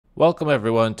Welcome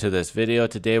everyone to this video.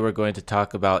 Today we're going to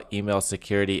talk about email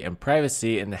security and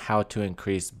privacy and how to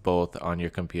increase both on your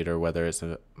computer, whether it's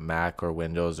a Mac or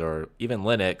Windows or even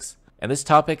Linux. And this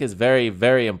topic is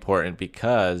very important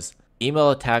because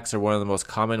email attacks are one of the most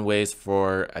common ways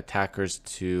for attackers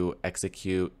to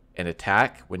execute an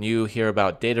attack. When you hear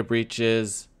about data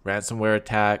breaches, ransomware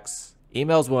attacks,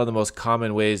 email is one of the most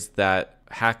common ways that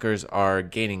hackers are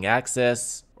gaining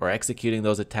access or executing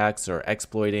those attacks or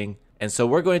exploiting. And so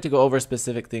we're going to go over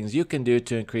specific things you can do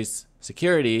to increase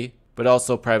security, but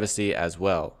also privacy as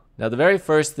well. Now, the very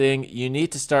first thing, you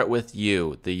need to start with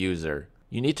you, the user.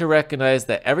 You need to recognize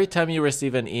that every time you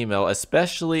receive an email,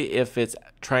 especially if it's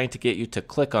trying to get you to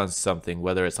click on something,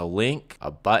 whether it's a link,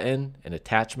 a button, an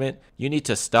attachment, you need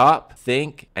to stop,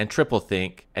 think, and triple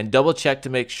think, and double check to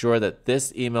make sure that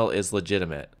this email is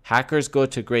legitimate. Hackers go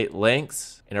to great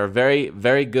lengths and are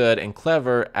very good and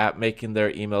clever at making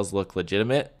their emails look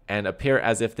legitimate and appear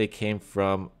as if they came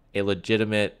from a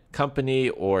legitimate company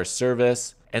or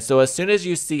service. And so as soon as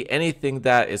you see anything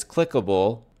that is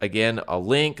clickable, again, a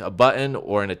link, a button,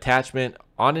 or an attachment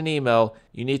on an email,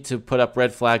 you need to put up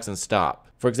red flags and stop.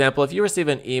 For example, if you receive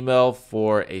an email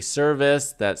for a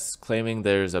service that's claiming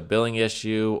there's a billing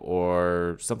issue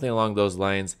or something along those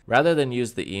lines, rather than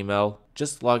use the email,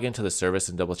 just log into the service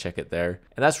and double check it there.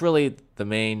 And that's really the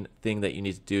main thing that you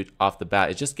need to do off the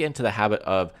bat, is just get into the habit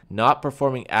of not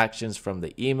performing actions from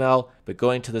the email, but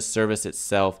going to the service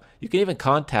itself. You can even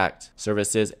contact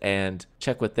services and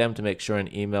check with them to make sure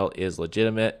an email is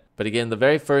legitimate. But again, the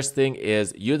very first thing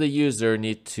is you, the user,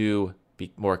 need to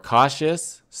be more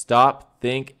cautious, stop,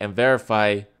 think, and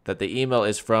verify that the email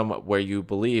is from where you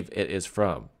believe it is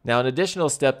from. Now, an additional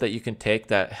step that you can take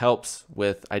that helps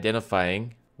with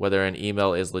identifying whether an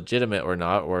email is legitimate or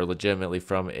not, or legitimately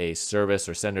from a service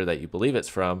or sender that you believe it's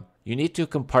from, you need to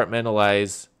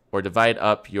compartmentalize or divide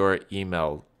up your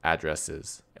email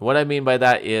addresses. And what I mean by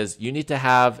that is you need to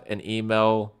have an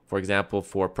email, for example,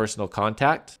 for personal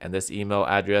contact, and this email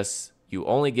address, you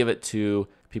only give it to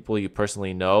people you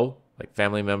personally know, like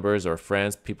family members or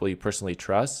friends, people you personally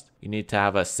trust. You need to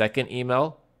have a second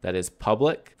email that is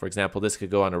public. For example, this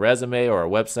could go on a resume or a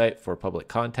website for public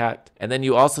contact. And then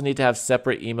you also need to have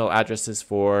separate email addresses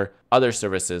for other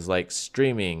services like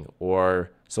streaming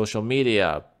or social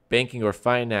media, banking or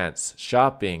finance,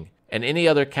 shopping, and any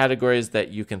other categories that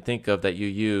you can think of that you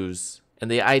use. And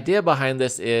the idea behind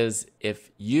this is if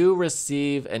you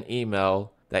receive an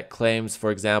email that claims,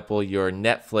 for example, your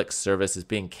Netflix service is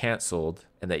being canceled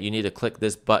and that you need to click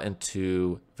this button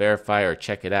to verify or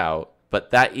check it out,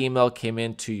 but that email came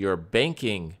into your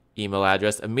banking email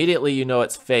address, immediately you know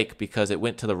it's fake because it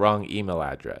went to the wrong email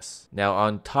address. Now,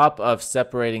 on top of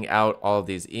separating out all of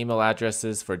these email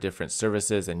addresses for different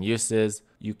services and uses,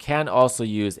 you can also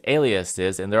use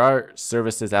aliases, and there are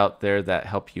services out there that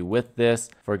help you with this.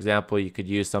 For example, you could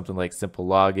use something like Simple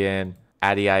Login,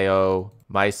 Addio,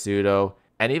 MySudo,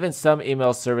 and even some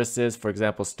email services, for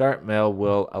example, StartMail,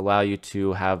 will allow you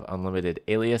to have unlimited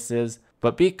aliases.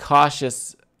 But be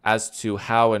cautious as to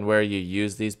how and where you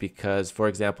use these, because, for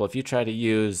example, if you try to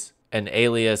use an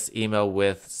alias email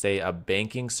with, say, a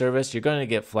banking service, you're going to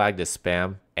get flagged as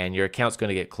spam and your account's going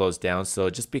to get closed down.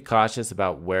 So just be cautious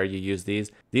about where you use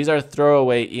these. These are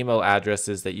throwaway email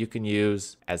addresses that you can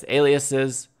use as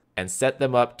aliases and set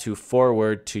them up to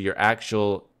forward to your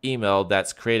actual email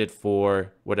that's created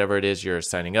for whatever it is you're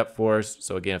signing up for.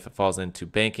 So again, if it falls into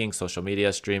banking, social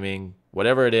media, streaming,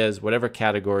 whatever it is, whatever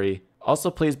category.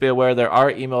 Also, please be aware there are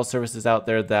email services out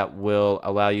there that will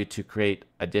allow you to create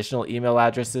additional email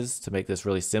addresses to make this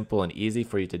really simple and easy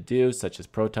for you to do, such as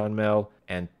ProtonMail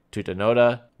and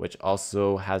Tutanota, which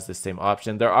also has the same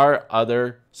option. There are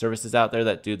other services out there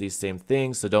that do these same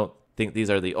things, so don't think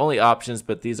these are the only options,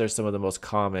 but these are some of the most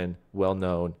common,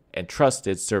 well-known, and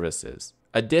trusted services.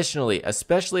 Additionally,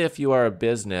 especially if you are a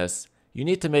business, you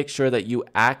need to make sure that you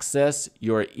access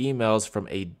your emails from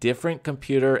a different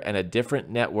computer and a different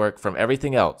network from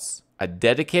everything else. A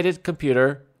dedicated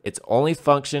computer, its only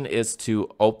function is to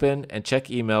open and check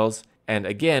emails, and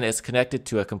again, it's connected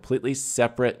to a completely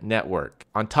separate network.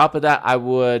 On top of that, I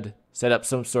would set up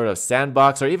some sort of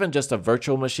sandbox or even just a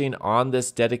virtual machine on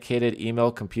this dedicated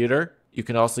email computer. You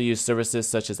can also use services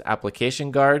such as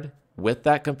Application Guard with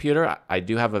that computer. I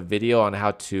do have a video on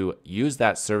how to use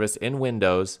that service in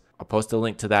Windows. I'll post a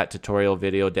link to that tutorial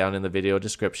video down in the video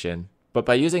description. But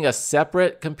by using a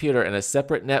separate computer and a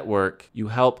separate network, you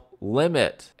help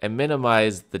limit and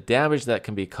minimize the damage that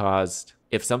can be caused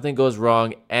if something goes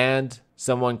wrong and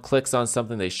someone clicks on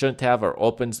something they shouldn't have or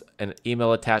opens an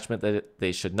email attachment that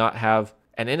they should not have.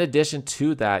 And in addition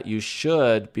to that, you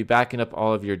should be backing up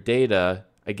all of your data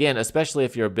Again, especially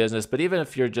if you're a business, but even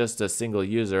if you're just a single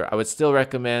user, I would still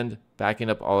recommend backing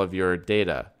up all of your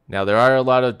data. Now, there are a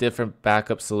lot of different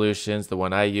backup solutions. The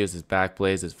one I use is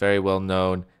Backblaze. It's very well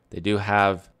known. They do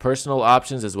have personal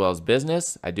options as well as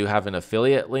business. I do have an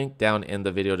affiliate link down in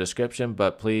the video description,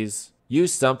 but please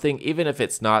use something, even if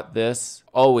it's not this.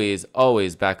 Always,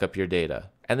 always back up your data.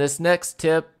 And this next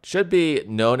tip should be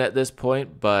known at this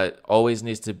point, but always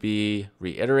needs to be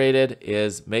reiterated,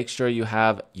 is make sure you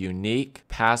have unique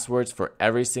passwords for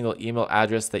every single email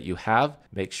address that you have.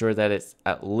 Make sure that it's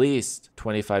at least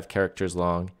 25 characters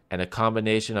long and a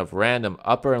combination of random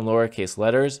upper and lowercase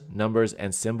letters, numbers,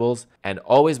 and symbols. And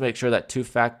always make sure that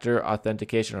two-factor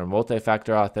authentication or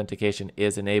multi-factor authentication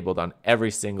is enabled on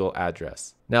every single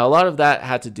address. Now, a lot of that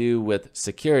had to do with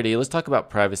security. Let's talk about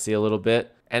privacy a little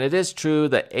bit. And it is true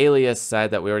that Alias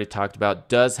side that we already talked about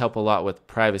does help a lot with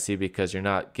privacy because you're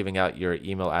not giving out your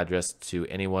email address to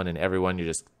anyone and everyone. You're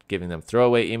just giving them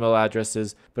throwaway email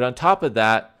addresses. But on top of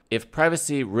that, if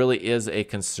privacy really is a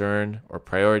concern or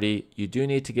priority, you do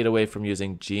need to get away from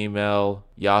using Gmail,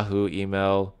 Yahoo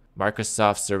email,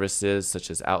 Microsoft services such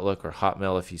as Outlook or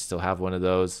Hotmail if you still have one of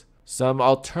those. Some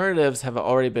alternatives have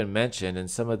already been mentioned,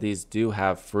 and some of these do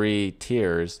have free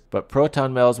tiers, but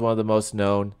ProtonMail is one of the most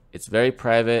known. It's very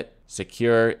private,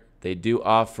 secure. They do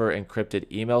offer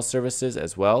encrypted email services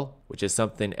as well, which is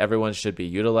something everyone should be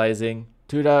utilizing.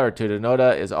 Tuda or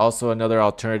Tutanota is also another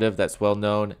alternative that's well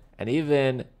known. And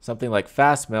even something like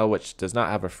Fastmail, which does not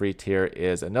have a free tier,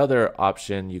 is another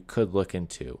option you could look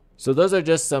into. So those are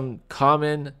just some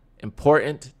common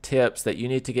important tips that you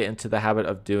need to get into the habit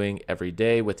of doing every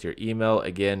day with your email.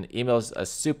 Again, email is a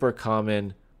super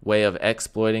common way of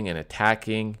exploiting and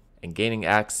attacking and gaining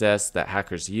access that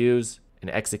hackers use and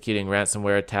executing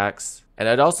ransomware attacks. And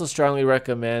I'd also strongly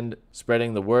recommend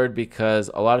spreading the word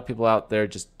because a lot of people out there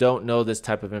just don't know this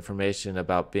type of information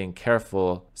about being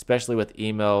careful, especially with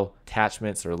email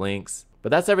attachments or links. But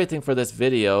that's everything for this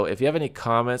video. If you have any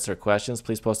comments or questions,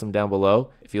 please post them down below.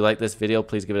 If you like this video,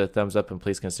 please give it a thumbs up and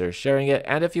please consider sharing it.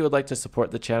 And if you would like to support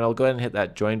the channel, go ahead and hit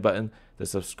that join button, the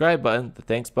subscribe button, the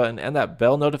thanks button, and that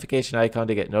bell notification icon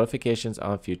to get notifications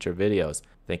on future videos.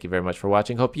 Thank you very much for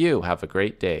watching. Hope you have a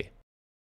great day.